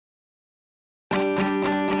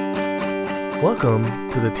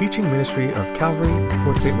Welcome to the teaching ministry of Calvary,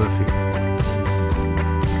 Port St. Lucie.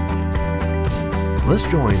 Let's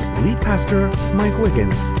join lead pastor Mike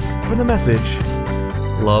Wiggins for the message,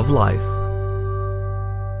 Love Life.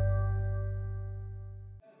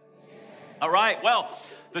 All right, well,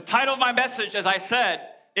 the title of my message, as I said,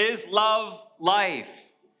 is Love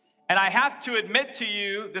Life. And I have to admit to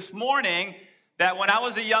you this morning that when I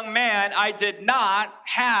was a young man, I did not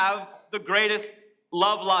have the greatest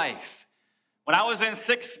love life. When I was in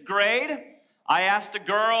 6th grade, I asked a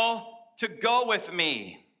girl to go with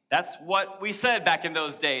me. That's what we said back in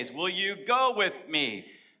those days. Will you go with me?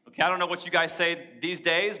 Okay, I don't know what you guys say these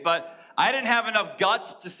days, but I didn't have enough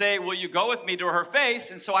guts to say, will you go with me to her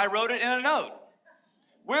face, and so I wrote it in a note.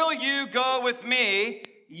 Will you go with me?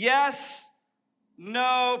 Yes,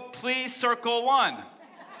 no, please circle 1.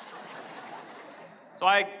 So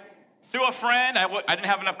I through a friend, I didn't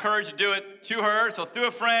have enough courage to do it to her, so through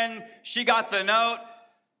a friend, she got the note.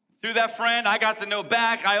 Through that friend, I got the note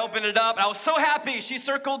back. I opened it up, and I was so happy. She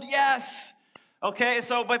circled yes. Okay,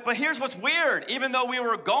 so, but here's what's weird. Even though we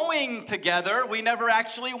were going together, we never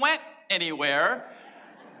actually went anywhere.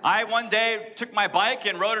 I one day took my bike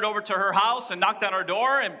and rode it over to her house and knocked on her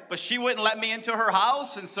door, but she wouldn't let me into her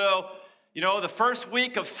house, and so, the first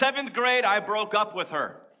week of 7th grade, I broke up with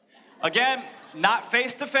her. Again, not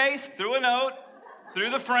face-to-face, through a note, through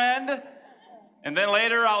the friend. And then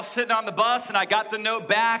later, I was sitting on the bus, and I got the note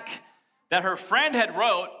back that her friend had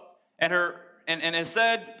wrote, and it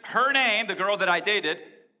said her name, the girl that I dated.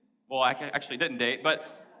 Well, I actually didn't date, but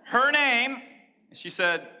her name, she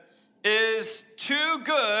said, is too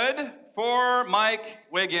good for Mike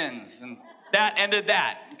Wiggins. And that ended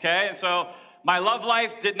that, okay? And so my love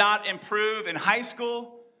life did not improve in high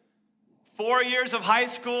school. 4 years of high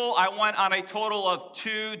school, I went on a total of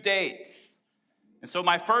 2 dates. And so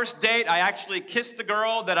my first date, I actually kissed the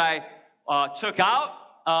girl that I took out,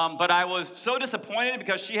 but I was so disappointed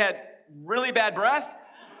because she had really bad breath.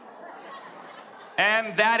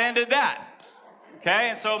 And that ended that. Okay,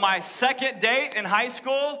 and so my second date in high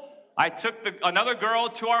school, I took another girl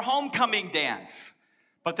to our homecoming dance.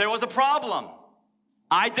 But there was a problem.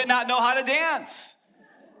 I did not know how to dance.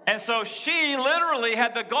 And so she literally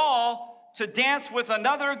had the gall to dance with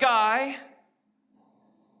another guy,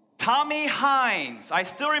 Tommy Hines. I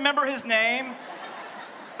still remember his name.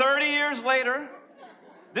 30 years later,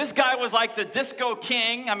 this guy was like the disco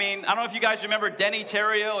king. I mean, I don't know if you guys remember Denny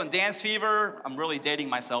Terrio and Dance Fever. I'm really dating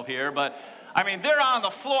myself here, but I mean, they're on the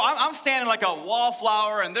floor. I'm standing like a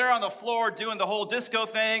wallflower, and they're on the floor doing the whole disco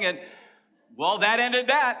thing, and well, that ended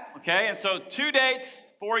that, okay? And so 2 dates,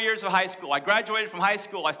 4 years of high school. I graduated from high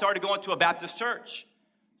school. I started going to a Baptist church.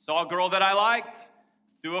 Saw a girl that I liked,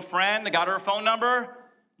 through a friend, I got her phone number,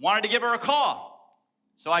 wanted to give her a call.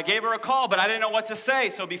 So I gave her a call, but I didn't know what to say.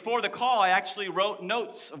 So before the call, I actually wrote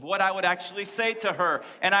notes of what I would actually say to her.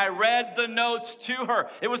 And I read the notes to her.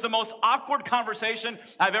 It was the most awkward conversation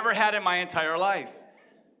I've ever had in my entire life.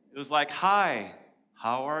 It was like, hi,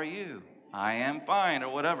 how are you? I am fine,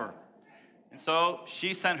 or whatever. And so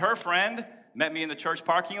she sent her friend, met me in the church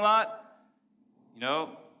parking lot.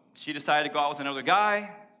 She decided to go out with another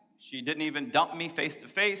guy. She didn't even dump me face to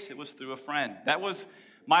face. It was through a friend. That was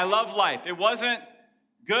my love life. It wasn't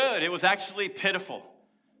good. It was actually pitiful.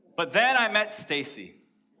 But then I met Stacy.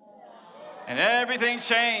 And everything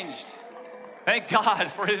changed. Thank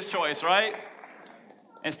God for his choice, right?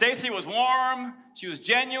 And Stacy was warm. She was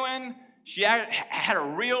genuine. She had a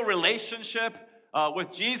real relationship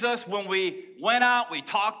with Jesus. When we went out, we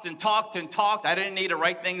talked and talked and talked. I didn't need to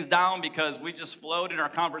write things down because we just flowed in our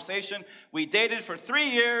conversation. We dated for 3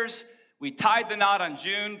 years. We tied the knot on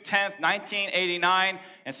June 10th, 1989.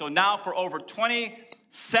 And so now for over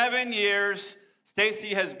 27 years,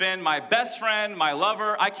 Stacy has been my best friend, my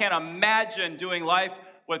lover. I can't imagine doing life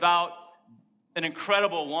without an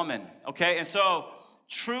incredible woman, okay? And so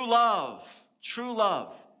true love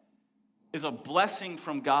is a blessing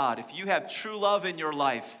from God. If you have true love in your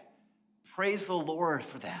life, praise the Lord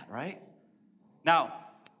for that, right? Now,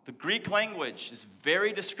 the Greek language is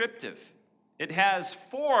very descriptive. It has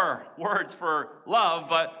 4 words for love,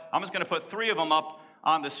 but I'm just going to put 3 of them up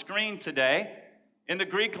on the screen today. In the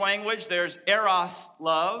Greek language, there's eros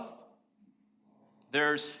love,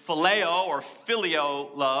 there's phileo or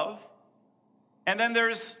filio love, and then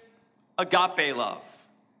there's agape love.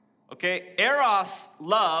 Okay, eros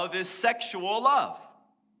love is sexual love.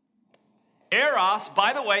 Eros,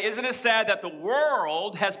 by the way, isn't it sad that the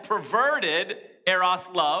world has perverted eros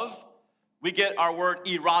love? We get our word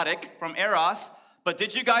erotic from eros, but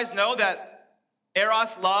did you guys know that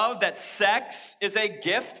eros love, that sex is a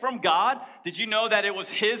gift from God? Did you know that it was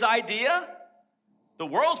his idea? The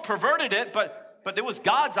world's perverted it, but it was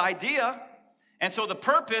God's idea. And so the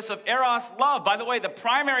purpose of Eros love, by the way, the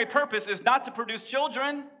primary purpose is not to produce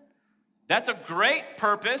children. That's a great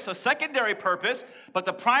purpose, a secondary purpose, but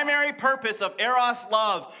the primary purpose of Eros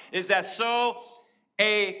love is that so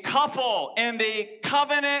a couple in the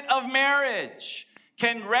covenant of marriage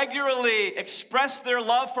can regularly express their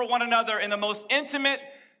love for one another in the most intimate,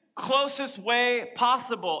 closest way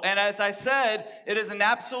possible. And as I said, it is an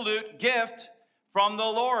absolute gift from the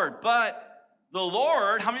Lord. But the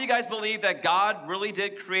Lord, how many of you guys believe that God really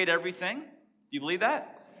did create everything? Do you believe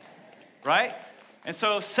that? Right? And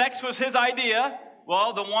so sex was his idea.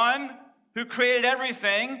 Well, the one who created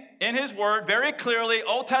everything in his word very clearly,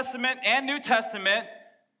 Old Testament and New Testament,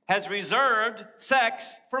 has reserved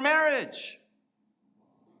sex for marriage.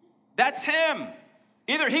 That's him.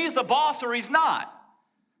 Either he's the boss or he's not.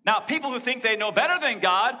 Now, people who think they know better than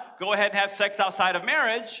God go ahead and have sex outside of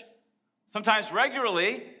marriage, sometimes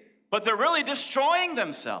regularly, but they're really destroying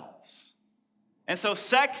themselves. And so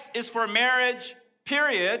sex is for marriage,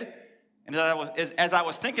 period. And as I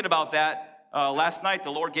was thinking about that last night,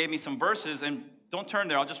 the Lord gave me some verses, and don't turn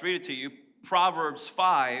there, I'll just read it to you. Proverbs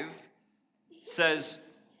 5 says,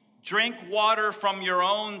 drink water from your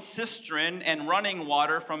own cistern and running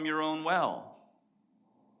water from your own well.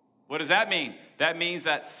 What does that mean? That means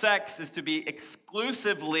that sex is to be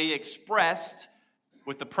exclusively expressed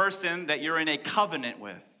with the person that you're in a covenant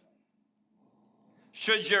with.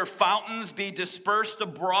 Should your fountains be dispersed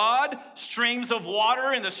abroad, streams of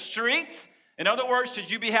water in the streets? In other words, should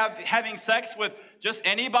you be having sex with just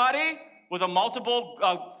anybody, with a multiple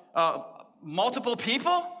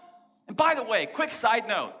people? And by the way, quick side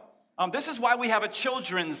note, this is why we have a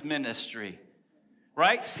children's ministry,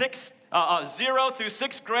 right? 0 through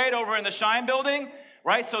 6th grade over in the Shine building,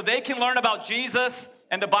 right? So they can learn about Jesus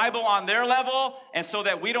and the Bible on their level, and so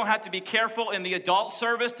that we don't have to be careful in the adult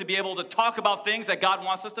service to be able to talk about things that God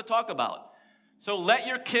wants us to talk about. So let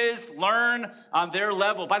your kids learn on their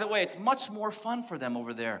level. By the way, it's much more fun for them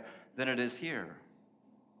over there than it is here.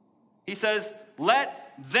 He says,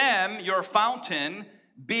 let them, your fountain,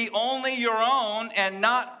 be only your own and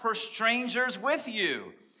not for strangers with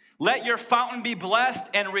you. Let your fountain be blessed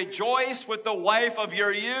and rejoice with the wife of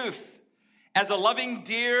your youth. As a loving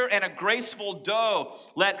deer and a graceful doe,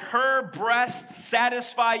 let her breasts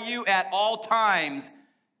satisfy you at all times.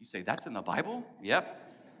 You say, that's in the Bible? Yep.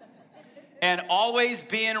 And always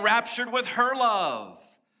be enraptured with her love.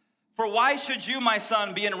 For why should you, my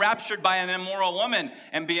son, be enraptured by an immoral woman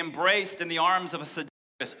and be embraced in the arms of a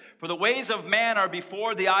seductress? For the ways of man are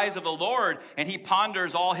before the eyes of the Lord, and he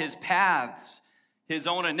ponders all his paths. His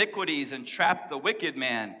own iniquities entrap the wicked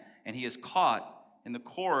man, and he is caught in the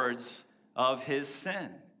cords of his sin.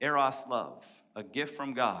 Eros love, a gift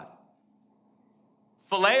from God.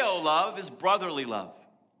 Phileo love is brotherly love.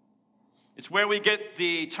 It's where we get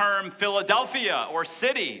the term Philadelphia or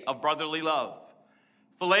city of brotherly love.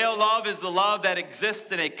 Phileo love is the love that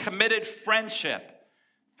exists in a committed friendship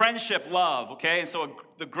love, okay? And so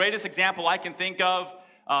the greatest example I can think of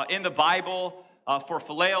in the Bible for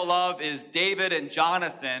phileo love is David and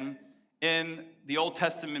Jonathan in the Old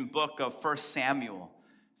Testament book of 1 Samuel.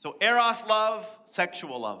 So eros love,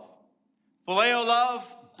 sexual love. Phileo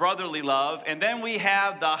love, brotherly love. And then we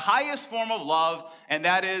have the highest form of love, and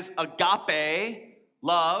that is agape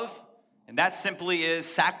love. And that simply is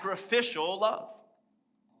sacrificial love.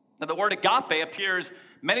 Now, the word agape appears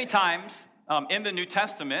many times in the New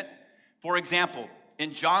Testament. For example,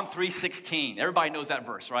 in John 3:16. Everybody knows that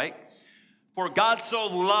verse, right? For God so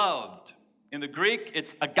loved. In the Greek,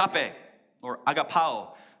 it's agape or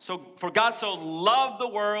agapao. So for God so loved the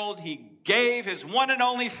world, he gave his one and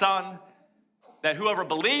only Son, that whoever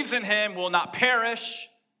believes in him will not perish,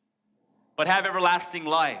 but have everlasting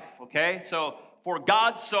life, okay? So for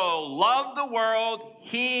God so loved the world,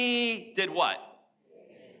 he did what?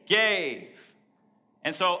 Gave.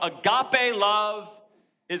 And so agape love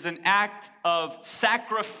is an act of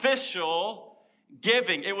sacrificial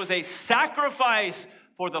giving. It was a sacrifice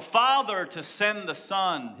for the Father to send the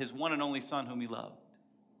Son, his one and only Son whom he loved,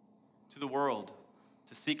 to the world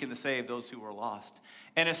to seek and to save those who were lost.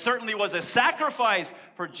 And it certainly was a sacrifice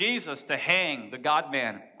for Jesus to hang the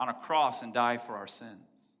God-man on a cross and die for our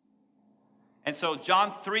sins. And so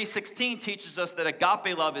John 3:16 teaches us that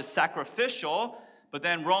agape love is sacrificial, but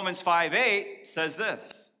then Romans 5:8 says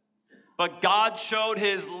this: but God showed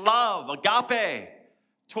his love, agape,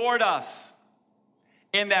 toward us,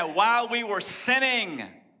 in that while we were sinning,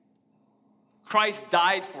 Christ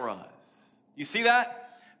died for us. You see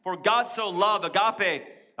that? For God so loved, agape,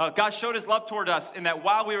 God showed his love toward us in that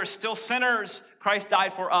while we were still sinners, Christ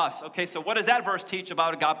died for us. Okay, so what does that verse teach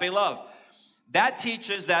about agape love? that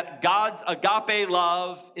teaches that God's agape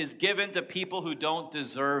love is given to people who don't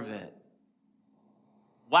deserve it.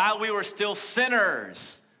 While we were still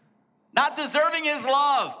sinners, not deserving his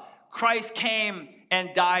love, Christ came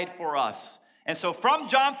and died for us. And so from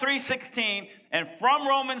John 3:16 and from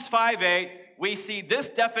Romans 5:8, we see this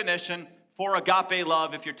definition for agape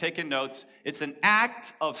love. If you're taking notes, it's an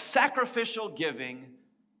act of sacrificial giving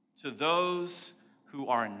to those who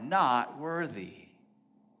are not worthy.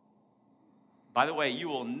 By the way, you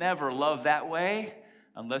will never love that way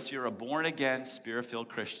unless you're a born-again, Spirit-filled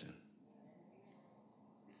Christian.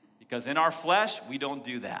 Because in our flesh, we don't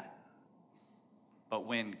do that. But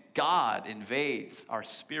when God invades our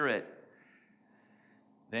spirit,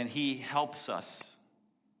 then he helps us.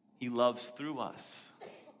 He loves through us.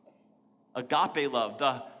 Agape love,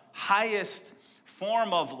 the highest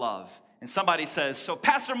form of love. And somebody says, so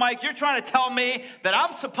Pastor Mike, you're trying to tell me that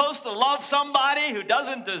I'm supposed to love somebody who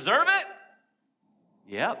doesn't deserve it?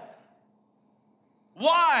 Yep.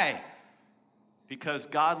 Why? Because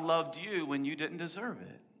God loved you when you didn't deserve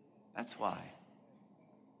it. That's why.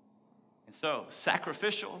 And so,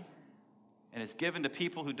 sacrificial, and it's given to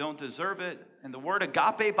people who don't deserve it. And the word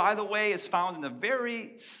agape, by the way, is found in the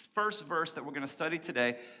very first verse that we're going to study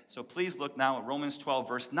today. So please look now at Romans 12,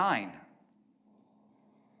 verse 9.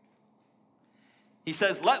 He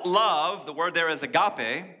says, let love, the word there is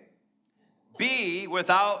agape, be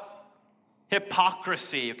without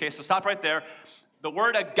hypocrisy. Okay, so stop right there. The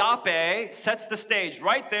word agape sets the stage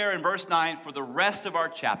right there in verse 9 for the rest of our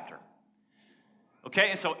chapter.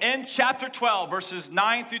 Okay, and so in chapter 12, verses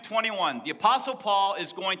 9 through 21, the Apostle Paul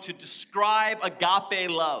is going to describe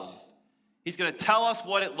agape love. He's going to tell us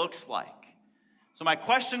what it looks like. So my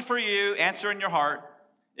question for you, answer in your heart,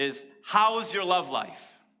 is how is your love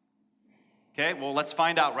life? Okay, well, let's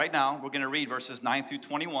find out right now. We're going to read verses 9 through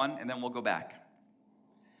 21, and then we'll go back.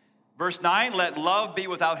 Verse 9, let love be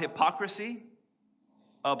without hypocrisy.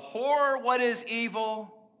 Abhor what is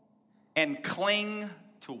evil and cling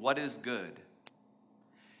to what is good.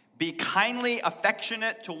 Be kindly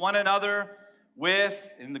affectionate to one another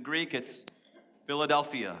with, in the Greek, it's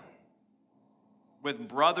Philadelphia, with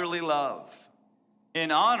brotherly love,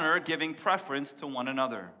 in honor giving preference to one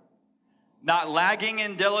another, not lagging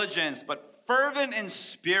in diligence, but fervent in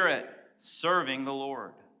spirit, serving the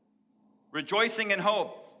Lord, rejoicing in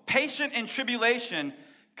hope, patient in tribulation,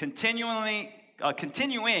 continuing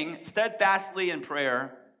steadfastly in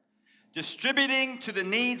prayer, distributing to the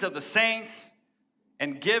needs of the saints,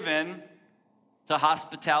 and given to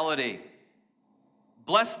hospitality.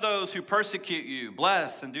 Bless those who persecute you.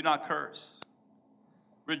 Bless and do not curse.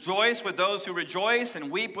 Rejoice with those who rejoice and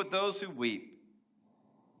weep with those who weep.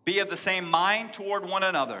 Be of the same mind toward one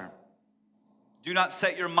another. Do not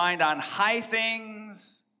set your mind on high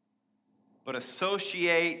things, but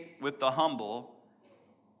associate with the humble.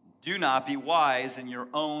 Do not be wise in your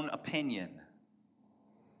own opinion.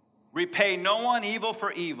 Repay no one evil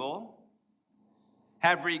for evil.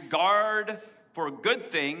 Have regard for good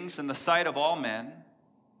things in the sight of all men.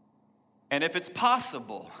 And if it's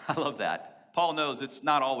possible, I love that. Paul knows it's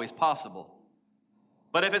not always possible.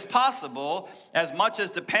 But if it's possible, as much as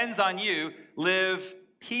depends on you, live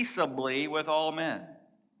peaceably with all men.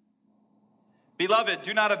 Beloved,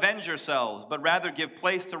 do not avenge yourselves, but rather give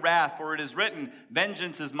place to wrath, for it is written,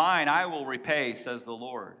 vengeance is mine, I will repay, says the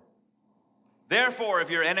Lord. Therefore, if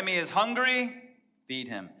your enemy is hungry, feed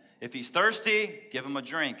him. If he's thirsty, give him a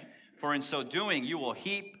drink, for in so doing you will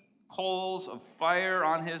heap coals of fire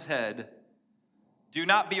on his head. Do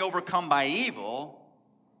not be overcome by evil,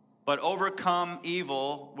 but overcome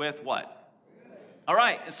evil with what? All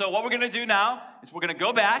right, so what we're going to do now is we're going to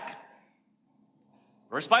go back,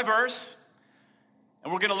 verse by verse,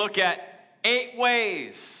 and we're going to look at 8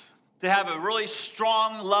 ways to have a really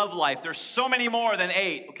strong love life. There's so many more than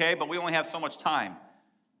 8, okay, but we only have so much time.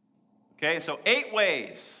 Okay, so 8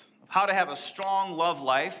 ways of how to have a strong love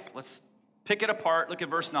life. Let's pick it apart. Look at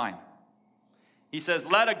verse 9. He says,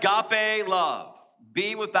 let agape love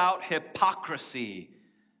be without hypocrisy.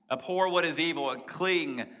 Abhor what is evil and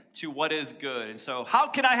cling to what is good. And so how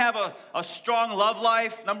can I have a strong love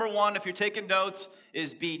life? Number 1, if you're taking notes,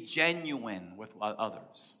 is be genuine with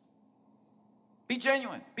others. Be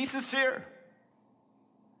genuine. Be sincere.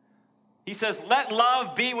 He says, let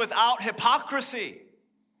love be without hypocrisy.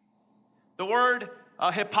 The word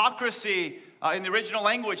hypocrisy in the original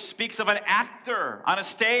language speaks of an actor on a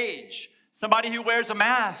stage, somebody who wears a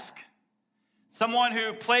mask, someone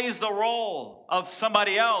who plays the role of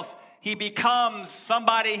somebody else. He becomes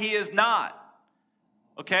somebody he is not.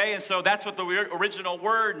 Okay, and so that's what the original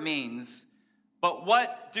word means. But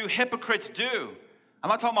what do hypocrites do? I'm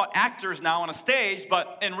not talking about actors now on a stage,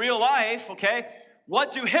 but in real life, okay,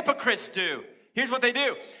 what do hypocrites do? Here's what they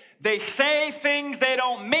do. They say things they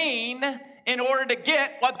don't mean in order to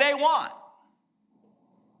get what they want.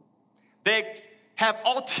 They have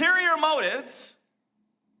ulterior motives,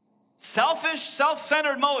 selfish,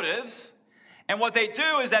 self-centered motives, and what they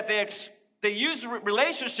do is that they use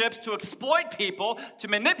relationships to exploit people, to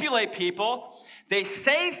manipulate people. They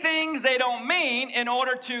say things they don't mean in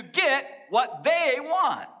order to get what they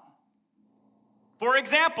want. For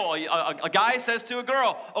example, a guy says to a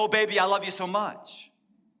girl, "Oh, baby, I love you so much."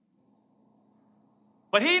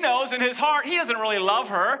 But he knows in his heart he doesn't really love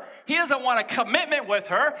her. He doesn't want a commitment with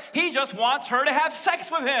her. He just wants her to have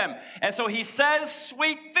sex with him. And so he says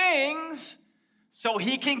sweet things so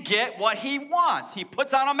he can get what he wants. He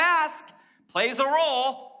puts on a mask, plays a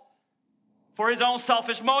role for his own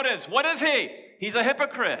selfish motives. What is he? He's a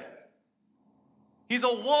hypocrite. He's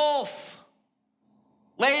a wolf.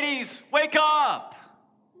 Ladies, wake up.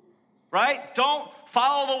 Right? Don't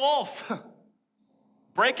follow the wolf.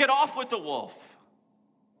 Break it off with the wolf.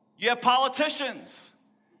 You have politicians.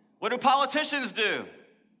 What do politicians do?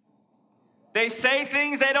 They say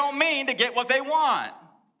things they don't mean to get what they want.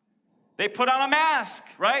 They put on a mask,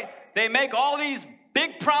 right? They make all these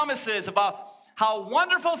big promises about how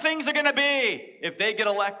wonderful things are going to be if they get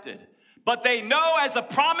elected. But they know as the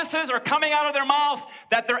promises are coming out of their mouth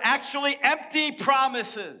that they're actually empty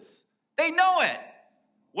promises. They know it.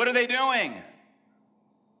 What are they doing?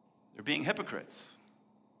 They're being hypocrites.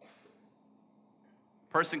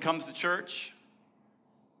 Person comes to church,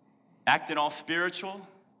 acting all spiritual,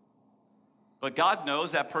 but God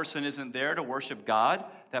knows that person isn't there to worship God.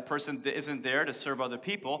 That person isn't there to serve other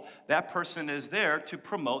people. That person is there to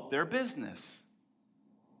promote their business.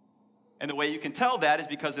 And the way you can tell that is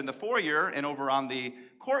because in the foyer and over on the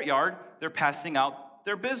courtyard, they're passing out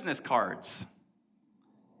their business cards.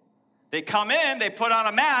 They come in, they put on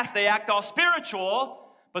a mask, they act all spiritual,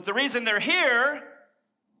 but the reason they're here,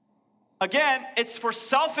 again, it's for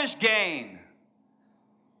selfish gain.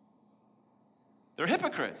 They're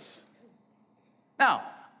hypocrites. Now,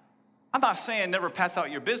 I'm not saying never pass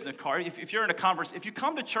out your business card. If you're in a conversation, if you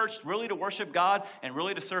come to church really to worship God and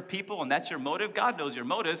really to serve people and that's your motive, God knows your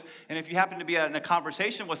motives. And if you happen to be in a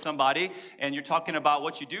conversation with somebody and you're talking about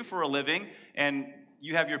what you do for a living and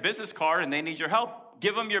you have your business card and they need your help,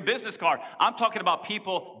 give them your business card. I'm talking about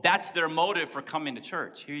people, that's their motive for coming to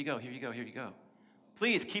church. Here you go, here you go, here you go.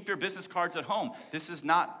 Please keep your business cards at home.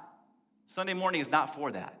 Sunday morning is not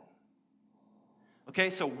for that. Okay,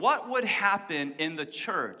 so what would happen in the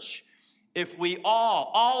church if we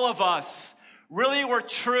all of us, really were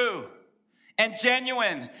true and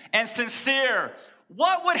genuine and sincere?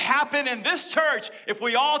 What would happen in this church if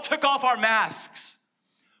we all took off our masks?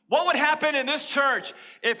 What would happen in this church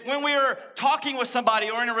if when we were talking with somebody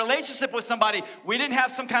or in a relationship with somebody, we didn't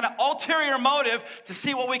have some kind of ulterior motive to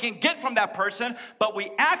see what we can get from that person, but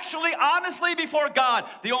we actually, honestly, before God,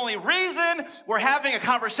 the only reason we're having a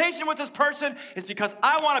conversation with this person is because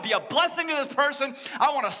I want to be a blessing to this person,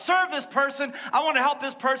 I want to serve this person, I want to help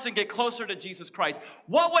this person get closer to Jesus Christ.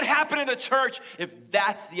 What would happen in the church if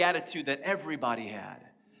that's the attitude that everybody had?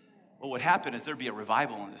 What would happen is there'd be a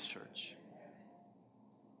revival in this church.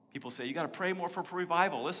 People say, you got to pray more for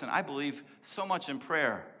revival. Listen, I believe so much in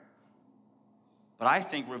prayer. But I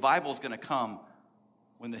think revival is going to come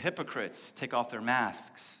when the hypocrites take off their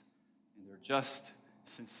masks and they're just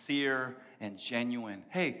sincere and genuine.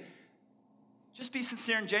 Hey, just be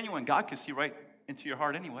sincere and genuine. God can see right into your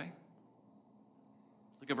heart anyway.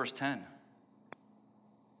 Look at verse 10.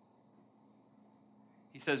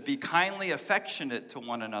 He says, be kindly affectionate to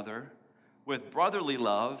one another with brotherly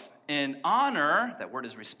love, in honor, that word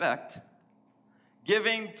is respect,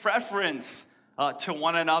 giving preference to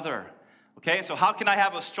one another. Okay, so how can I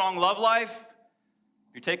have a strong love life?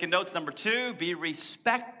 If you're taking notes, number 2, be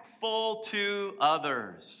respectful to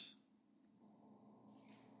others.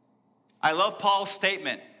 I love Paul's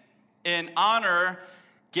statement, in honor,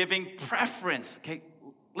 giving preference. Okay,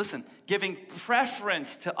 listen, giving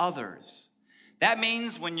preference to others. That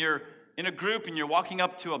means when you're in a group and you're walking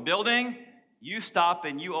up to a building, you stop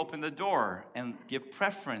and you open the door and give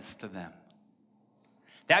preference to them.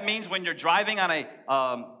 That means when you're driving on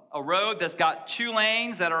a road that's got 2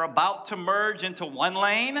 lanes that are about to merge into 1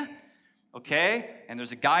 lane, okay, and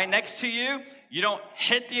there's a guy next to you, you don't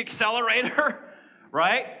hit the accelerator,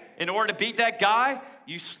 right, in order to beat that guy.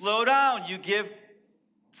 You slow down. You give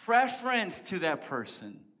preference to that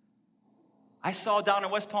person. I saw down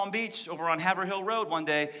in West Palm Beach over on Haverhill Road one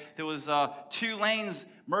day, there was 2 lanes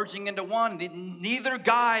merging into one. Neither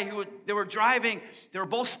guy they were driving, they were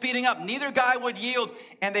both speeding up. Neither guy would yield,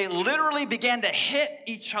 and they literally began to hit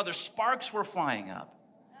each other. Sparks were flying up.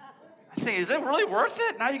 I think, is it really worth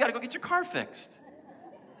it? Now you got to go get your car fixed.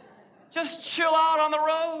 Just chill out on the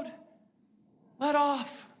road. Let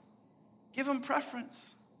off. Give them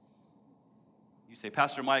preference. You say,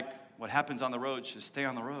 Pastor Mike, what happens on the road should stay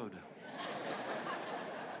on the road.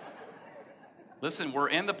 Listen, we're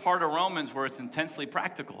in the part of Romans where it's intensely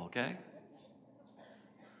practical, okay?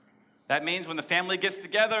 That means when the family gets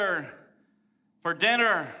together for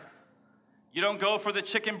dinner, you don't go for the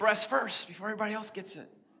chicken breast first before everybody else gets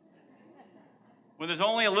it. When there's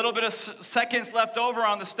only a little bit of seconds left over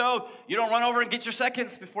on the stove, you don't run over and get your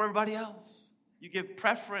seconds before everybody else. You give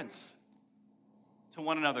preference to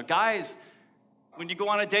one another. Guys, when you go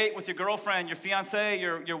on a date with your girlfriend, your fiance,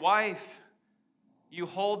 your wife, you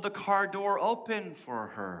hold the car door open for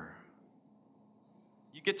her.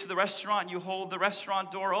 You get to the restaurant, you hold the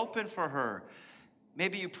restaurant door open for her.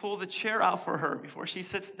 Maybe you pull the chair out for her before she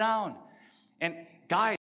sits down. And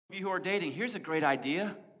guys, of you who are dating, here's a great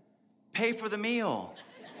idea. Pay for the meal.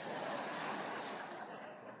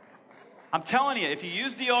 I'm telling you, if you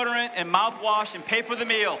use deodorant and mouthwash and pay for the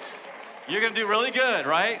meal, you're going to do really good,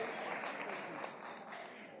 right?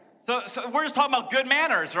 So we're just talking about good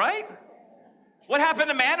manners, right? What happened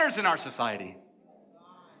to manners in our society?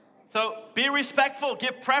 So be respectful,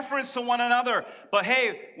 give preference to one another. But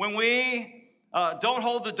hey, when we don't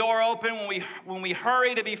hold the door open, when we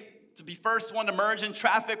hurry to be first one to merge in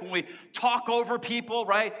traffic, when we talk over people,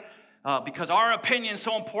 right? Because our opinion is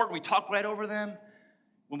so important, we talk right over them.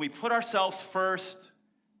 When we put ourselves first,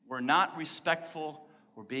 we're not respectful,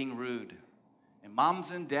 we're being rude. And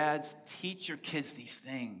moms and dads, teach your kids these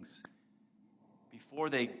things before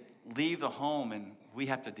they leave the home and we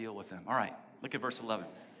have to deal with them. All right, look at verse 11.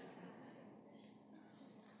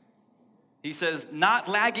 He says, not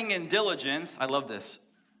lagging in diligence. I love this.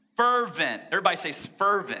 Fervent. Everybody say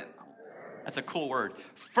fervent. That's a cool word.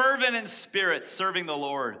 Fervent in spirit, serving the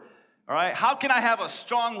Lord. All right, how can I have a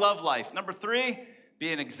strong love life? Number 3,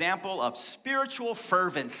 be an example of spiritual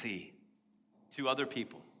fervency to other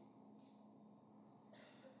people.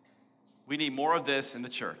 We need more of this in the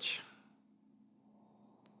church.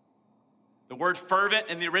 The word fervent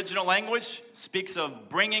in the original language speaks of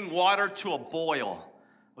bringing water to a boil.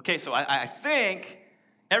 Okay, so I think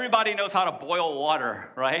everybody knows how to boil water,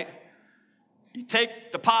 right? You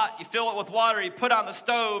take the pot, you fill it with water, you put it on the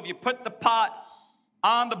stove, you put the pot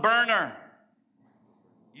on the burner.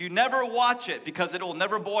 You never watch it because it will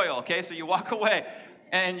never boil, okay? So you walk away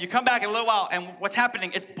and you come back in a little while and what's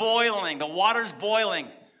happening? It's boiling. The water's boiling.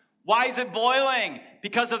 Why is it boiling?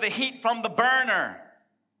 Because of the heat from the burner.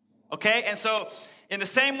 Okay, and so in the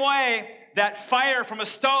same way that fire from a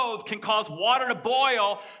stove can cause water to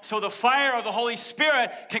boil, so the fire of the Holy Spirit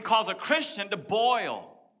can cause a Christian to boil.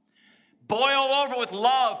 Boil over with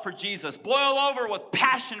love for Jesus. Boil over with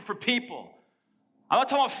passion for people. I'm not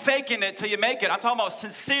talking about faking it till you make it. I'm talking about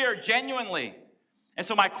sincere, genuinely. And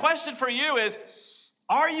so my question for you is,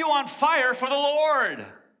 are you on fire for the Lord?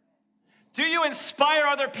 Do you inspire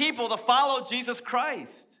other people to follow Jesus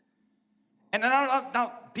Christ? And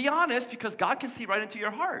now, be honest, because God can see right into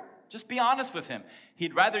your heart. Just be honest with him.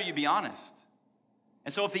 He'd rather you be honest.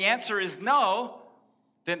 And so if the answer is no,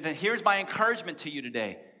 then here's my encouragement to you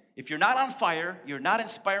today. If you're not on fire, you're not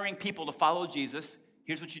inspiring people to follow Jesus,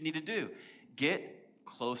 here's what you need to do. Get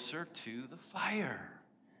closer to the fire.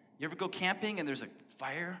 You ever go camping and there's a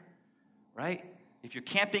fire, right? If you're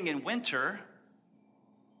camping in winter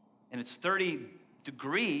and it's 30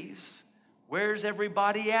 degrees, where's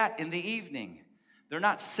everybody at in the evening? They're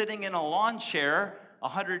not sitting in a lawn chair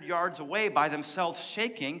 100 yards away by themselves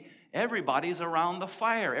shaking. Everybody's around the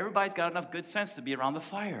fire. Everybody's got enough good sense to be around the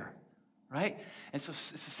fire, right? And so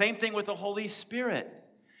it's the same thing with the Holy Spirit.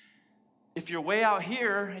 If you're way out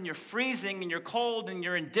here and you're freezing and you're cold and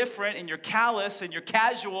you're indifferent and you're callous and you're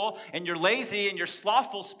casual and you're lazy and you're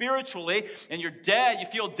slothful spiritually and you're dead, you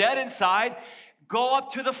feel dead inside, go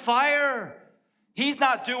up to the fire. He's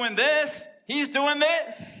not doing this. He's doing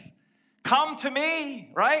this. Come to me,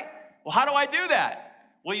 right? Well, how do I do that?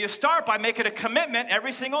 Well, you start by making a commitment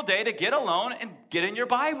every single day to get alone and get in your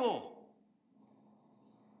Bible.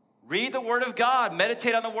 Read the Word of God.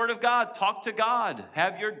 Meditate on the Word of God. Talk to God.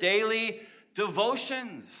 Have your daily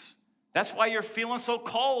devotions. That's why you're feeling so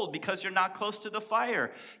cold, because you're not close to the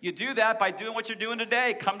fire. You do that by doing what you're doing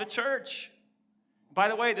today. Come to church. By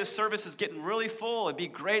the way, this service is getting really full. It'd be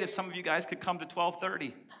great if some of you guys could come to 12:30.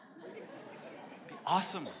 It'd be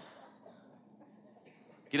awesome.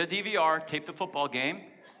 Get a DVR, tape the football game,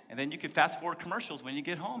 and then you can fast forward commercials when you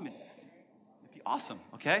get home. It'd be awesome,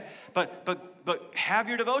 okay? But have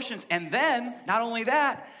your devotions, and then not only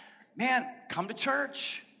that, man, come to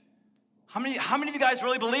church. How many of you guys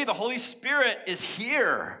really believe the Holy Spirit is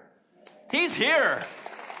here? He's here.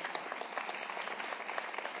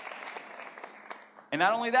 And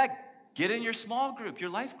not only that, get in your small group, your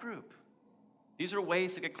life group. These are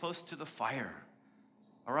ways to get close to the fire.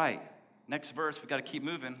 All right, next verse, we got to keep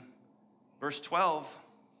moving. Verse 12,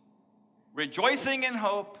 rejoicing in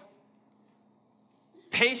hope,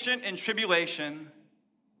 patient in tribulation,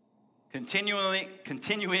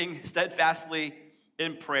 continuing steadfastly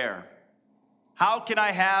in prayer. How can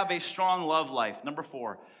I have a strong love life? Number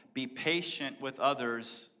 4, be patient with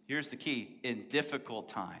others. Here's the key, in difficult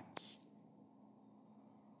times.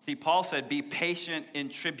 See, Paul said, be patient in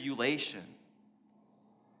tribulation.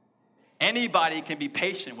 Anybody can be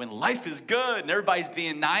patient when life is good and everybody's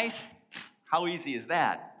being nice. How easy is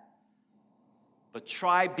that? But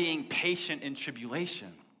try being patient in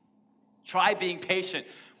tribulation. Try being patient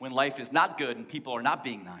when life is not good and people are not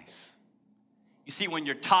being nice. You see, when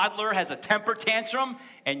your toddler has a temper tantrum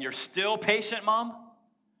and you're still patient, Mom.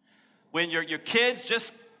 When your kids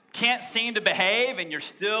just can't seem to behave and you're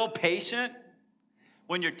still patient.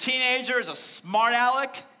 When your teenager is a smart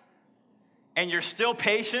aleck and you're still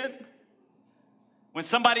patient. When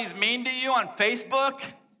somebody's mean to you on Facebook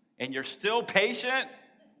and you're still patient.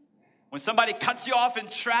 When somebody cuts you off in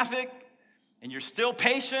traffic and you're still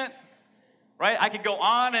patient. Right? I could go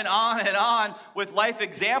on and on and on with life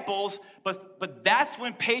examples, but that's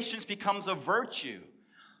when patience becomes a virtue.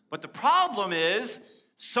 But the problem is,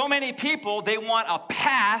 so many people, they want a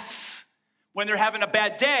pass when they're having a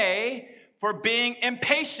bad day for being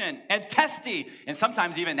impatient and testy and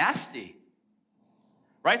sometimes even nasty.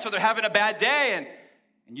 Right? So they're having a bad day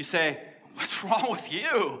and you say, what's wrong with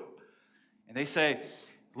you? And they say,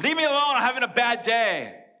 leave me alone, I'm having a bad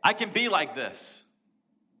day. I can be like this.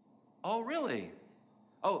 Oh, really?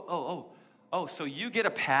 Oh, so you get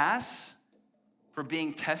a pass for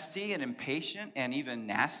being testy and impatient and even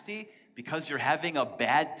nasty because you're having a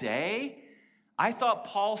bad day? I thought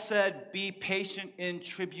Paul said, be patient in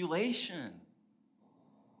tribulation.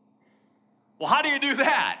 Well, how do you do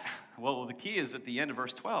that? Well, the key is at the end of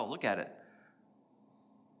verse 12. Look at it.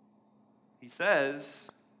 He says,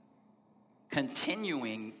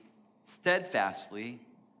 continuing steadfastly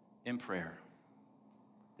in prayer.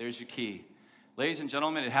 There's your key. Ladies and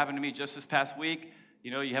gentlemen, it happened to me just this past week. You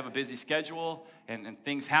know, you have a busy schedule, and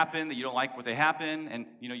things happen that you don't like what they happen, and,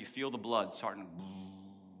 you know, you feel the blood starting.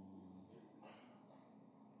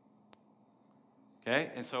 Okay,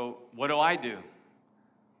 and so what do?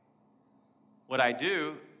 What I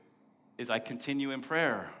do is I continue in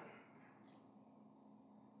prayer.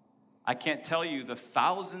 I can't tell you the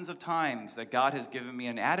thousands of times that God has given me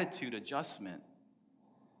an attitude adjustment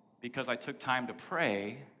because I took time to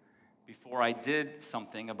pray before I did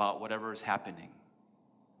something about whatever is happening.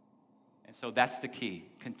 And so that's the key.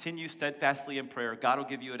 Continue steadfastly in prayer. God will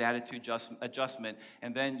give you an attitude adjustment,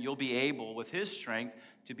 and then you'll be able, with his strength,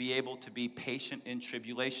 to be able to be patient in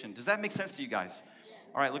tribulation. Does that make sense to you guys?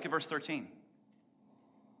 All right, look at verse 13.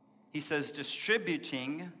 He says,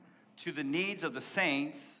 distributing to the needs of the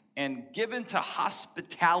saints and given to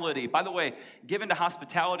hospitality. By the way, given to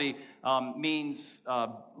hospitality means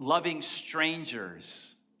loving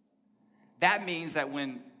strangers. That means that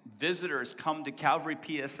when visitors come to Calvary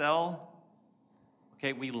PSL,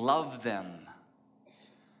 okay, we love them.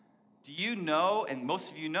 Do you know, and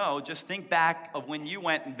most of you know, just think back of when you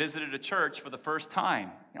went and visited a church for the first time.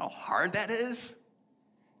 You know how hard that is?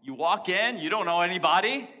 You walk in, you don't know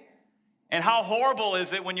anybody. And how horrible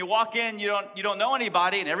is it when you walk in, you don't know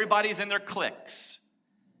anybody, and everybody's in their cliques,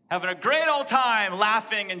 having a great old time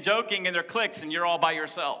laughing and joking in their cliques, and you're all by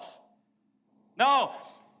yourself. No,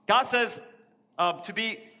 God says to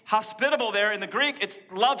be hospitable there in the Greek, it's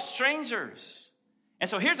love strangers. And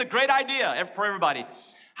so here's a great idea for everybody.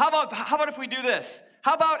 How about if we do this?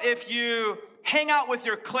 How about if you hang out with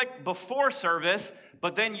your clique before service,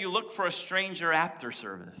 but then you look for a stranger after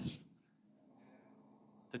service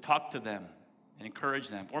to talk to them and encourage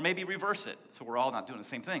them, or maybe reverse it, so we're all not doing the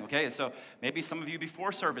same thing, okay? And so maybe some of you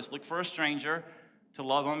before service look for a stranger to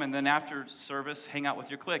love them, and then after service, hang out with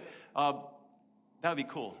your clique. That would be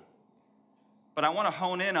cool. But I want to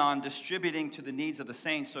hone in on distributing to the needs of the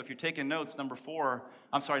saints. So if you're taking notes, number 5,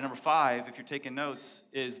 if you're taking notes,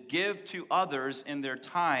 is give to others in their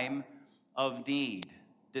time of need.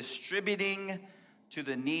 Distributing to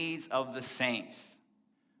the needs of the saints.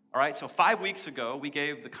 All right, so 5 weeks ago, we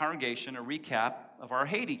gave the congregation a recap of our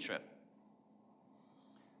Haiti trip.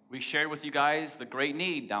 We shared with you guys the great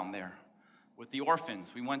need down there with the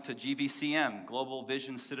orphans. We went to GVCM, Global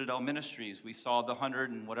Vision Citadel Ministries. We saw the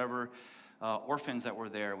 100 and whatever orphans that were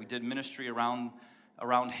there. We did ministry around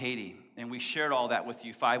Haiti, and we shared all that with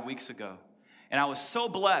you 5 weeks ago. And I was so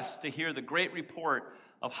blessed to hear the great report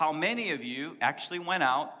of how many of you actually went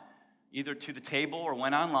out either to the table or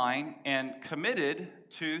went online and committed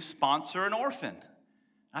to sponsor an orphan.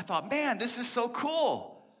 I thought, man, this is so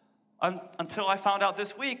cool. Until I found out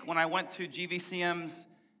this week when I went to GVCM's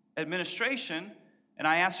administration and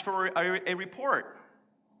I asked for a report.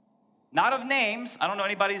 Not of names. I don't know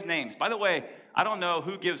anybody's names. By the way, I don't know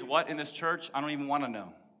who gives what in this church. I don't even want to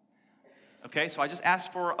know. Okay, so I just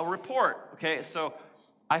asked for a report. Okay, so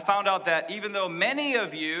I found out that even though many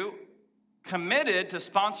of you committed to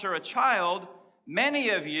sponsor a child, many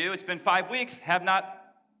of you, it's been 5 weeks, have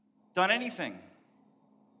not done anything.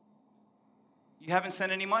 You haven't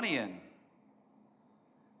sent any money in.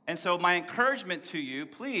 And so my encouragement to you,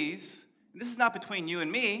 please, and this is not between you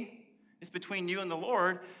and me, it's between you and the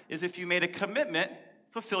Lord, is if you made a commitment,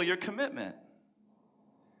 fulfill your commitment.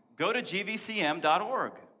 Go to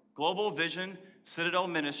gvcm.org, Global Vision Citadel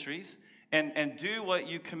Ministries, and do what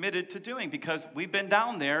you committed to doing, because we've been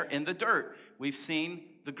down there in the dirt. We've seen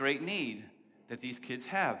the great need that these kids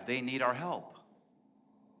have. They need our help.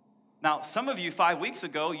 Now, some of you 5 weeks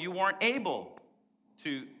ago, you weren't able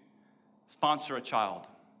to sponsor a child.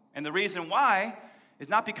 And the reason why is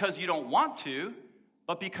not because you don't want to,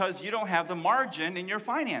 but because you don't have the margin in your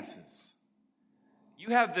finances. You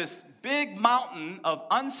have this big mountain of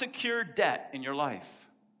unsecured debt in your life.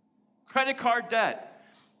 Credit card debt.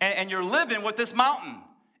 And you're living with this mountain.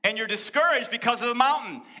 And you're discouraged because of the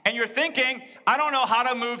mountain. And you're thinking, I don't know how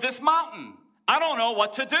to move this mountain. I don't know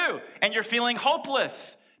what to do. And you're feeling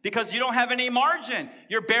hopeless because you don't have any margin.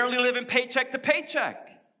 You're barely living paycheck to paycheck.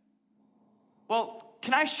 Well,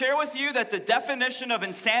 can I share with you that the definition of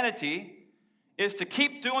insanity is to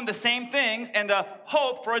keep doing the same things and to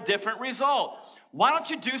hope for a different result? Why don't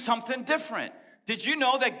you do something different? Did you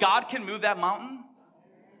know that God can move that mountain?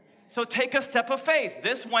 So take a step of faith.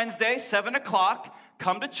 This Wednesday, 7 o'clock,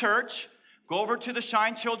 come to church, go over to the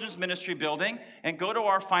Shine Children's Ministry building, and go to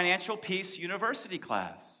our Financial Peace University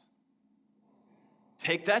class.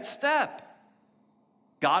 Take that step.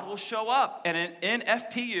 God will show up. And in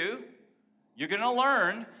FPU, you're going to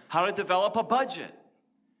learn how to develop a budget.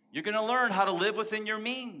 You're going to learn how to live within your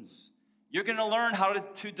means. You're going to learn how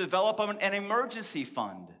to develop an emergency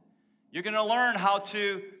fund. You're going to learn how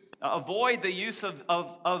to avoid the use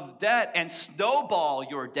of debt and snowball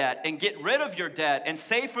your debt and get rid of your debt and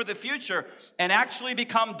save for the future and actually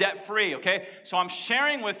become debt-free, okay? So I'm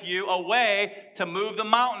sharing with you a way to move the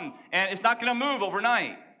mountain, and it's not going to move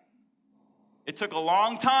overnight. It took a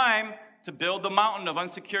long time to build the mountain of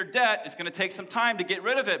unsecured debt. It's going to take some time to get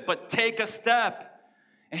rid of it, but take a step.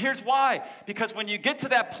 And here's why. Because when you get to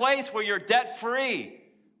that place where you're debt-free,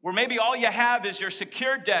 where maybe all you have is your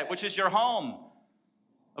secured debt, which is your home,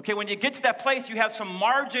 okay, when you get to that place, you have some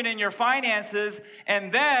margin in your finances,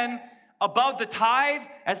 and then above the tithe,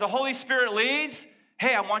 as the Holy Spirit leads,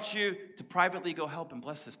 hey, I want you to privately go help and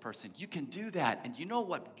bless this person. You can do that, and you know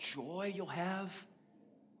what joy you'll have?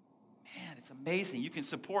 Man, it's amazing. You can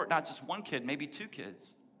support not just one kid, maybe 2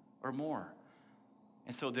 kids or more.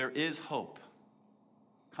 And so there is hope.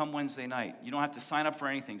 Come Wednesday night. You don't have to sign up for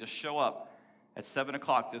anything. Just show up at 7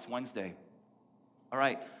 o'clock this Wednesday. All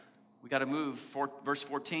right. We got to move. Verse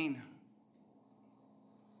 14.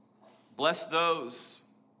 Bless those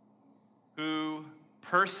who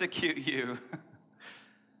persecute you.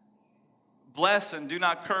 Bless and do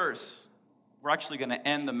not curse. We're actually going to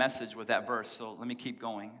end the message with that verse, so let me keep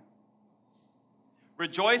going.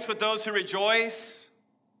 Rejoice with those who rejoice,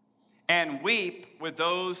 and weep with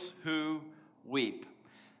those who weep.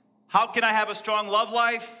 How can I have a strong love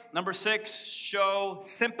life? Number 6, show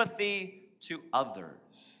sympathy to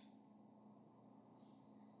others.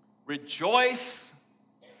 Rejoice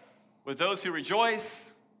with those who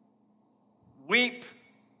rejoice. Weep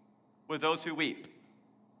with those who weep.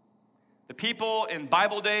 The people in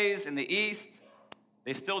Bible days in the East,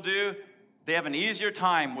 they still do. They have an easier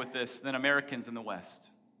time with this than Americans in the West.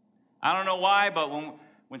 I don't know why, but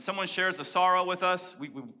when someone shares a sorrow with us, we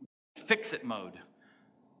fix it mode.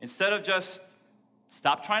 Instead of just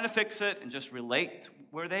stop trying to fix it and just relate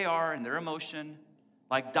where they are and their emotion.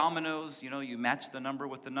 Like dominoes, you match the number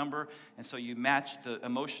with the number, and so you match the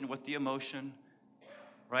emotion with the emotion,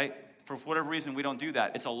 right? For whatever reason, we don't do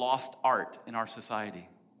that. It's a lost art in our society.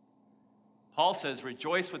 Paul says,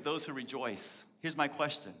 rejoice with those who rejoice. Here's my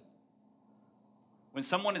question. When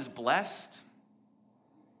someone is blessed,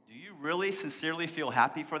 do you really sincerely feel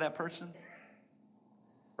happy for that person?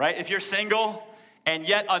 right? If you're single and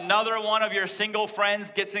yet another one of your single friends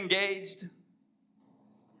gets engaged.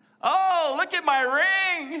 Oh, look at my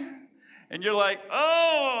ring. And you're like,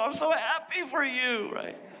 oh, I'm so happy for you,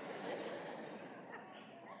 right?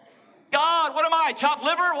 God, what am I, chopped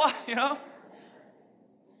liver? What,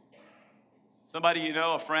 Somebody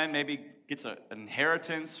a friend maybe gets an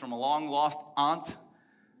inheritance from a long-lost aunt.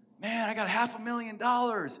 Man, I got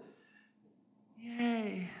 $500,000.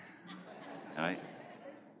 Yay. Right?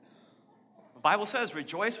 The Bible says,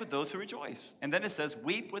 rejoice with those who rejoice. And then it says,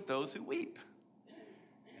 weep with those who weep.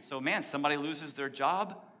 And so, man, somebody loses their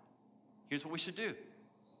job. Here's what we should do.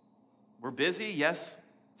 We're busy, yes.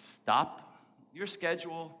 Stop your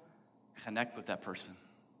schedule. Connect with that person.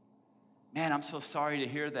 Man, I'm so sorry to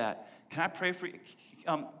hear that. Can I pray for you?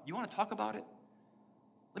 You want to talk about it?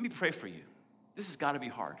 Let me pray for you. This has got to be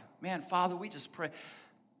hard. Man, Father, we just pray.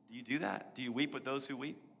 Do you do that? Do you weep with those who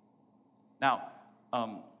weep? Now,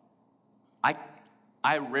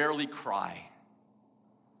 I rarely cry.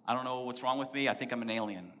 I don't know what's wrong with me. I think I'm an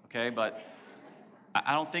alien, okay? But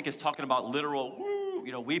I don't think it's talking about literal,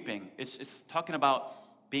 weeping. It's talking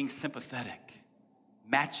about being sympathetic,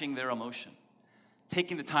 matching their emotion,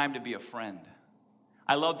 taking the time to be a friend.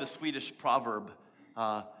 I love the Swedish proverb,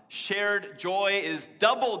 shared joy is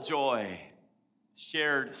double joy.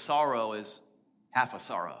 Shared sorrow is half a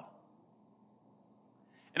sorrow.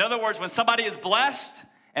 In other words, when somebody is blessed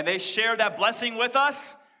and they share that blessing with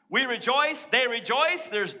us, we rejoice, they rejoice,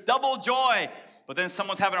 there's double joy. But then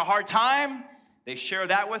someone's having a hard time, they share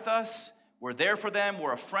that with us. We're there for them,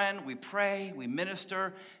 we're a friend, we pray, we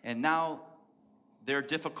minister, and now their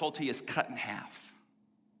difficulty is cut in half.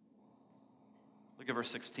 Look at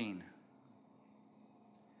verse 16.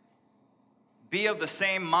 Be of the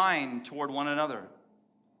same mind toward one another.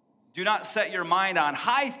 Do not set your mind on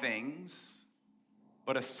high things,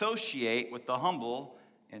 but associate with the humble,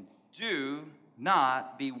 and do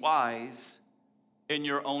not be wise in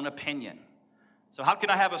your own opinion. So how can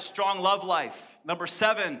I have a strong love life? Number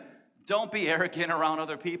 7, don't be arrogant around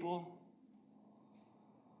other people.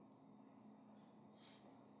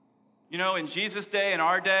 In Jesus' day, in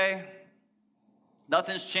our day,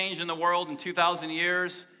 nothing's changed in the world in 2,000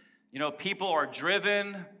 years. People are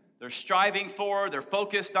driven, they're striving for, they're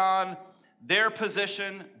focused on their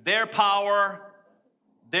position, their power,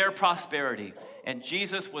 their prosperity. And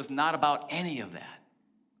Jesus was not about any of that.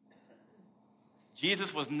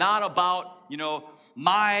 Jesus was not about,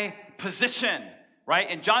 my position, right?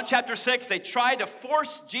 In John chapter 6, they tried to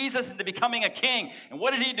force Jesus into becoming a king. And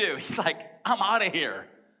what did he do? He's like, I'm out of here.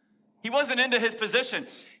 He wasn't into his position.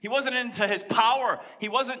 He wasn't into his power. He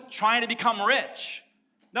wasn't trying to become rich.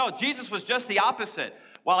 No, Jesus was just the opposite.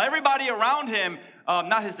 While everybody around him,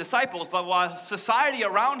 not his disciples, but while society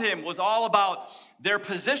around him was all about their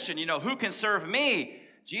position, who can serve me?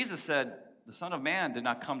 Jesus said, the Son of Man did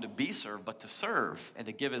not come to be served, but to serve and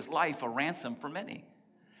to give his life a ransom for many.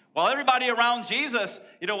 While everybody around Jesus,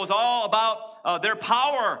 was all about their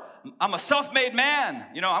power. I'm a self-made man.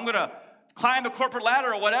 I'm going to climb the corporate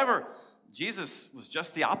ladder or whatever. Jesus was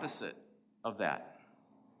just the opposite of that.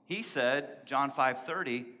 He said, John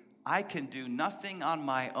 5:30, I can do nothing on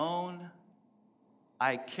my own.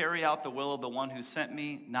 I carry out the will of the one who sent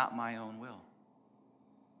me, not my own will.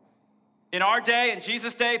 In our day, in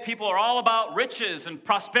Jesus' day, people are all about riches and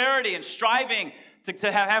prosperity and striving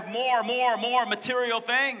to have more material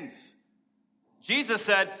things. Jesus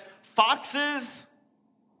said, foxes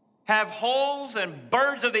have holes and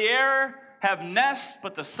birds of the air have nests,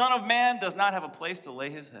 but the Son of Man does not have a place to lay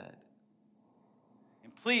his head.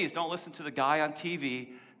 And please don't listen to the guy on TV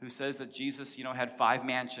who says that Jesus, had 5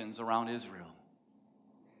 mansions around Israel.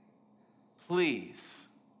 Please.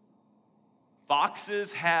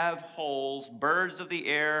 Foxes have holes, birds of the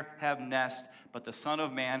air have nests, but the Son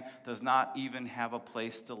of Man does not even have a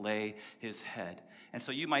place to lay his head. And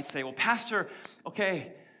so you might say, well, Pastor,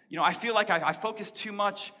 okay, I feel like I focus too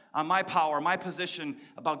much on my power, my position,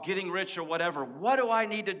 about getting rich or whatever. What do I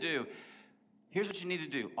need to do? Here's what you need to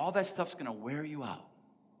do. All that stuff's going to wear you out.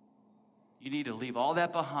 You need to leave all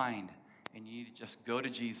that behind, and you need to just go to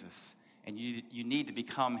Jesus, and you need to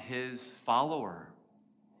become his follower.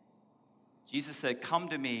 Jesus said, come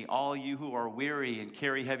to me, all you who are weary and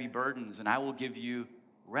carry heavy burdens, and I will give you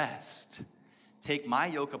rest. Take my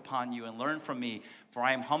yoke upon you and learn from me, for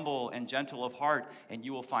I am humble and gentle of heart, and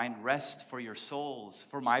you will find rest for your souls.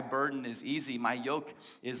 For my burden is easy, my yoke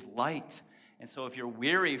is light. And so if you're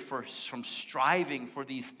weary from striving for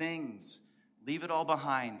these things, leave it all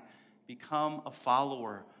behind. Become a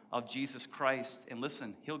follower of Jesus Christ. And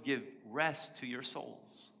listen, he'll give rest to your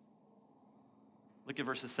souls. Look at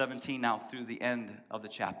verses 17 now through the end of the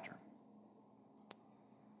chapter.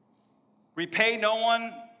 Repay no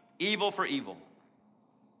one evil for evil.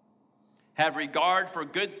 Have regard for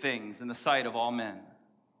good things in the sight of all men.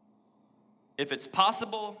 If it's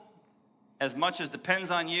possible, as much as depends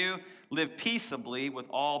on you, live peaceably with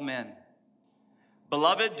all men.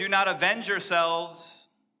 Beloved, do not avenge yourselves,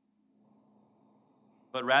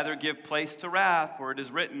 but rather give place to wrath, for it is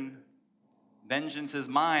written, vengeance is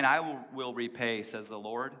mine, I will repay, says the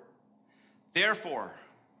Lord. Therefore,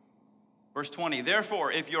 verse 20, therefore,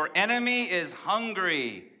 if your enemy is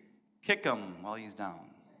hungry, kick him while he's down.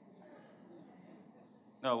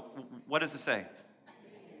 No, what does it say?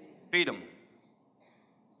 Feed him.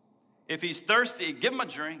 If he's thirsty, give him a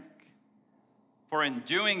drink. For in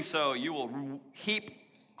doing so, you will heap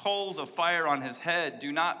coals of fire on his head.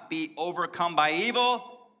 Do not be overcome by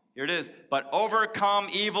evil. Here it is. But overcome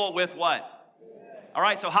evil with what? All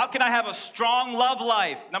right, so how can I have a strong love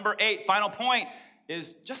life? Number 8, final point,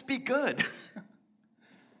 is just be good.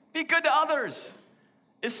 Be good to others,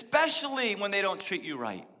 especially when they don't treat you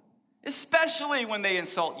right, especially when they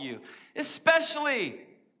insult you, especially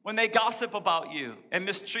when they gossip about you and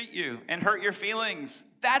mistreat you and hurt your feelings.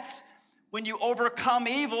 That's when you overcome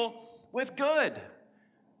evil with good.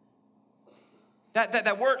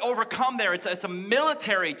 That word overcome there, it's a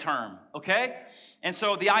military term, okay? And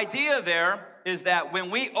so the idea there is that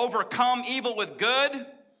when we overcome evil with good,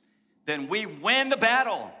 then we win the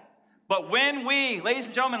battle. But when we, ladies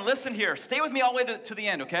and gentlemen, listen here, stay with me all the way to the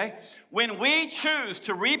end, okay? When we choose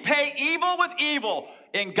to repay evil with evil,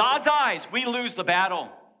 in God's eyes, we lose the battle.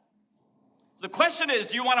 So the question is,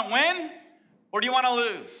 do you want to win or do you want to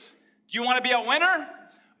lose? Do you want to be a winner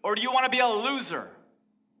or do you want to be a loser?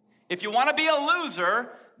 If you want to be a loser,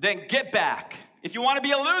 then get back. If you want to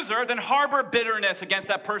be a loser, then harbor bitterness against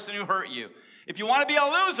that person who hurt you. If you want to be a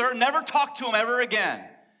loser, never talk to him ever again.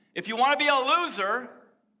 If you want to be a loser,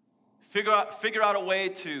 figure out a way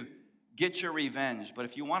to get your revenge. But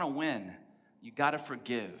if you want to win, you got to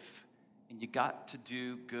forgive and you got to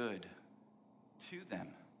do good to them.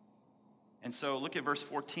 And so look at verse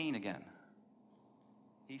 14 again.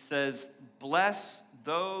 He says, bless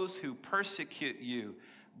those who persecute you.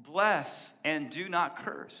 Bless and do not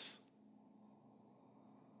curse.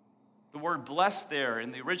 The word bless there,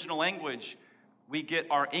 in the original language, we get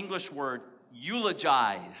our English word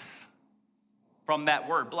eulogize from that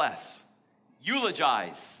word, bless.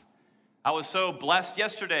 Eulogize. I was so blessed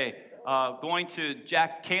yesterday going to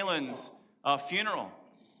Jack Kalin's funeral.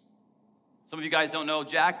 Some of you guys don't know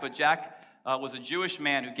Jack, but Jack was a Jewish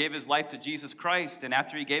man who gave his life to Jesus Christ. And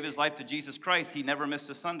after he gave his life to Jesus Christ, he never missed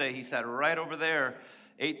a Sunday. He sat right over there,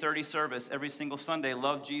 8:30 service every single Sunday,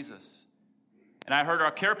 loved Jesus. And I heard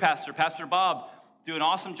our care pastor, Pastor Bob, do an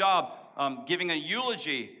awesome job giving a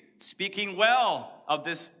eulogy, speaking well of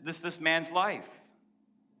this man's life.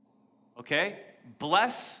 Okay?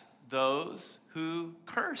 Bless those who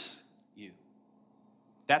curse you.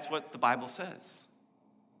 That's what the Bible says.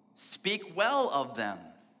 Speak well of them.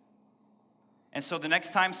 And so the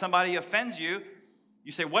next time somebody offends you,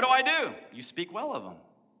 you say, what do I do? You speak well of them.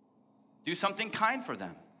 Do something kind for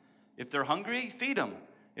them. If they're hungry, feed them.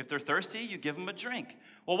 If they're thirsty, you give them a drink.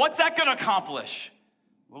 Well, what's that going to accomplish?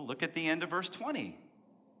 Well, look at the end of verse 20.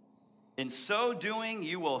 In so doing,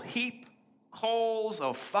 you will heap coals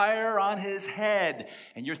of fire on his head.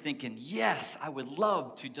 And you're thinking, yes, I would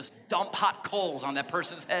love to just dump hot coals on that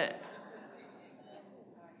person's head.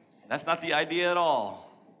 That's not the idea at all.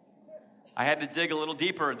 I had to dig a little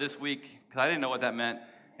deeper this week because I didn't know what that meant.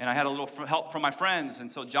 And I had a little help from my friends. And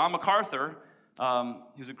so John MacArthur,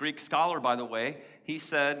 who's a Greek scholar, by the way, he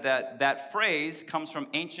said that phrase comes from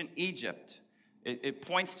ancient Egypt. It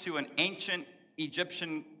points to an ancient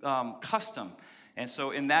Egyptian custom. And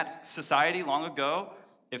so in that society long ago,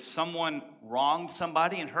 if someone wronged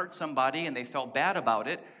somebody and hurt somebody and they felt bad about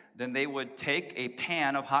it, then they would take a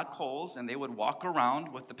pan of hot coals and they would walk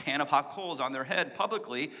around with the pan of hot coals on their head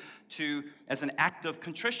publicly as an act of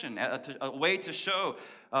contrition, a way to show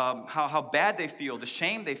how bad they feel, the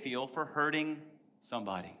shame they feel for hurting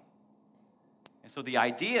somebody. And so the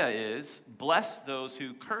idea is, bless those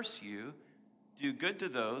who curse you, do good to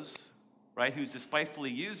those, right, who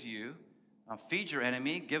despitefully use you, feed your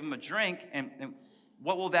enemy, give them a drink, and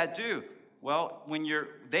what will that do? Well, when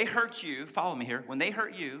they hurt you, follow me here, when they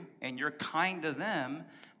hurt you and you're kind to them,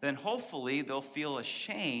 then hopefully they'll feel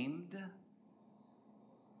ashamed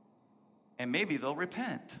and maybe they'll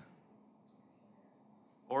repent.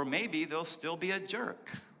 Or maybe they'll still be a jerk.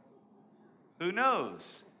 Who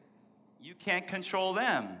knows? You can't control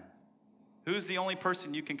them. Who's the only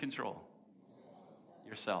person you can control?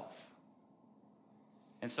 Yourself.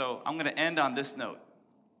 And so I'm going to end on this note.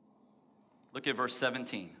 Look at verse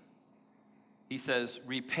 17. he says,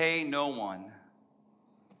 repay no one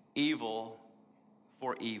evil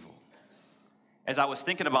for evil. As I was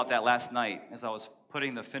thinking about that last night, as I was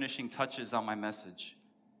putting the finishing touches on my message,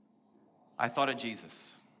 I thought of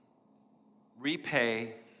Jesus.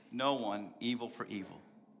 Repay no one evil for evil.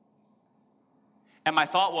 And my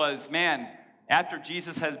thought was, man, after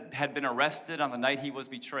Jesus had been arrested on the night he was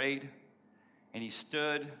betrayed, and he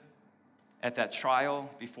stood at that trial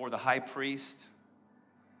before the high priest,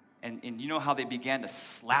 and you know how they began to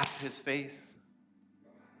slap his face?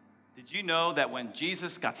 Did you know that when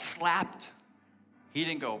Jesus got slapped, he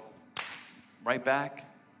didn't go right back?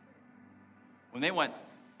 When they went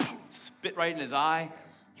spit right in his eye,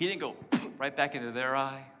 he didn't go right back into their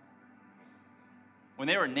eye. When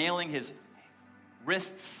they were nailing his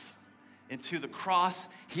wrists into the cross,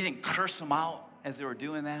 he didn't curse them out as they were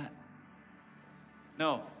doing that.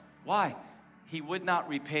 No. Why? He would not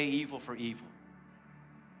repay evil for evil.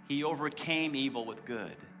 He overcame evil with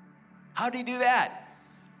good. How did he do that?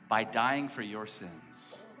 By dying for your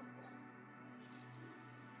sins.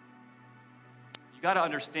 You got to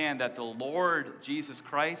understand that the Lord Jesus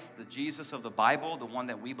Christ, the Jesus of the Bible, the one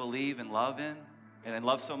that we believe and love in, and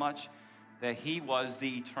love so much, that he was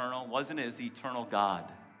the eternal, is the eternal God.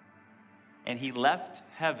 And he left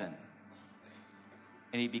heaven,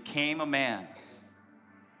 and he became a man,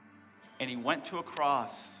 and he went to a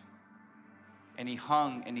cross, and he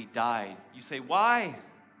hung, and he died. You say, why?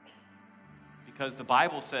 Because the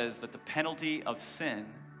Bible says that the penalty of sin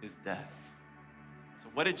is death. So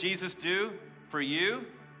what did Jesus do for you?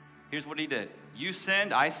 Here's what he did. You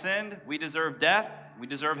sinned, I sinned, we deserve death, we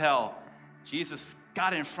deserve hell. Jesus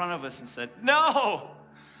got in front of us and said, no,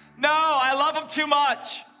 I love them too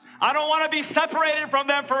much. I don't want to be separated from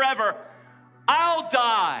them forever. I'll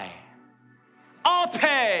die. I'll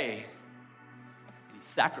pay. And he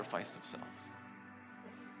sacrificed himself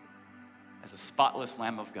as a spotless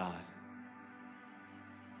Lamb of God.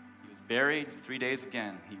 He was buried 3 days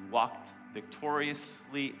again. He walked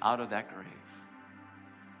victoriously out of that grave.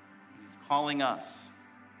 He's calling us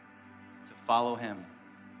to follow him.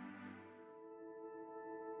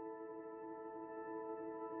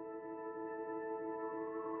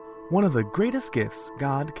 One of the greatest gifts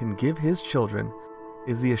God can give his children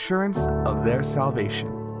is the assurance of their salvation.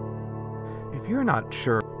 If you're not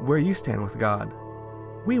sure where you stand with God,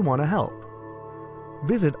 we want to help.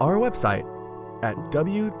 Visit our website at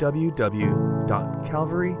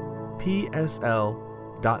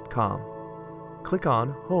www.calvarypsl.com. Click on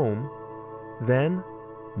Home, then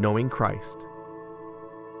Knowing Christ.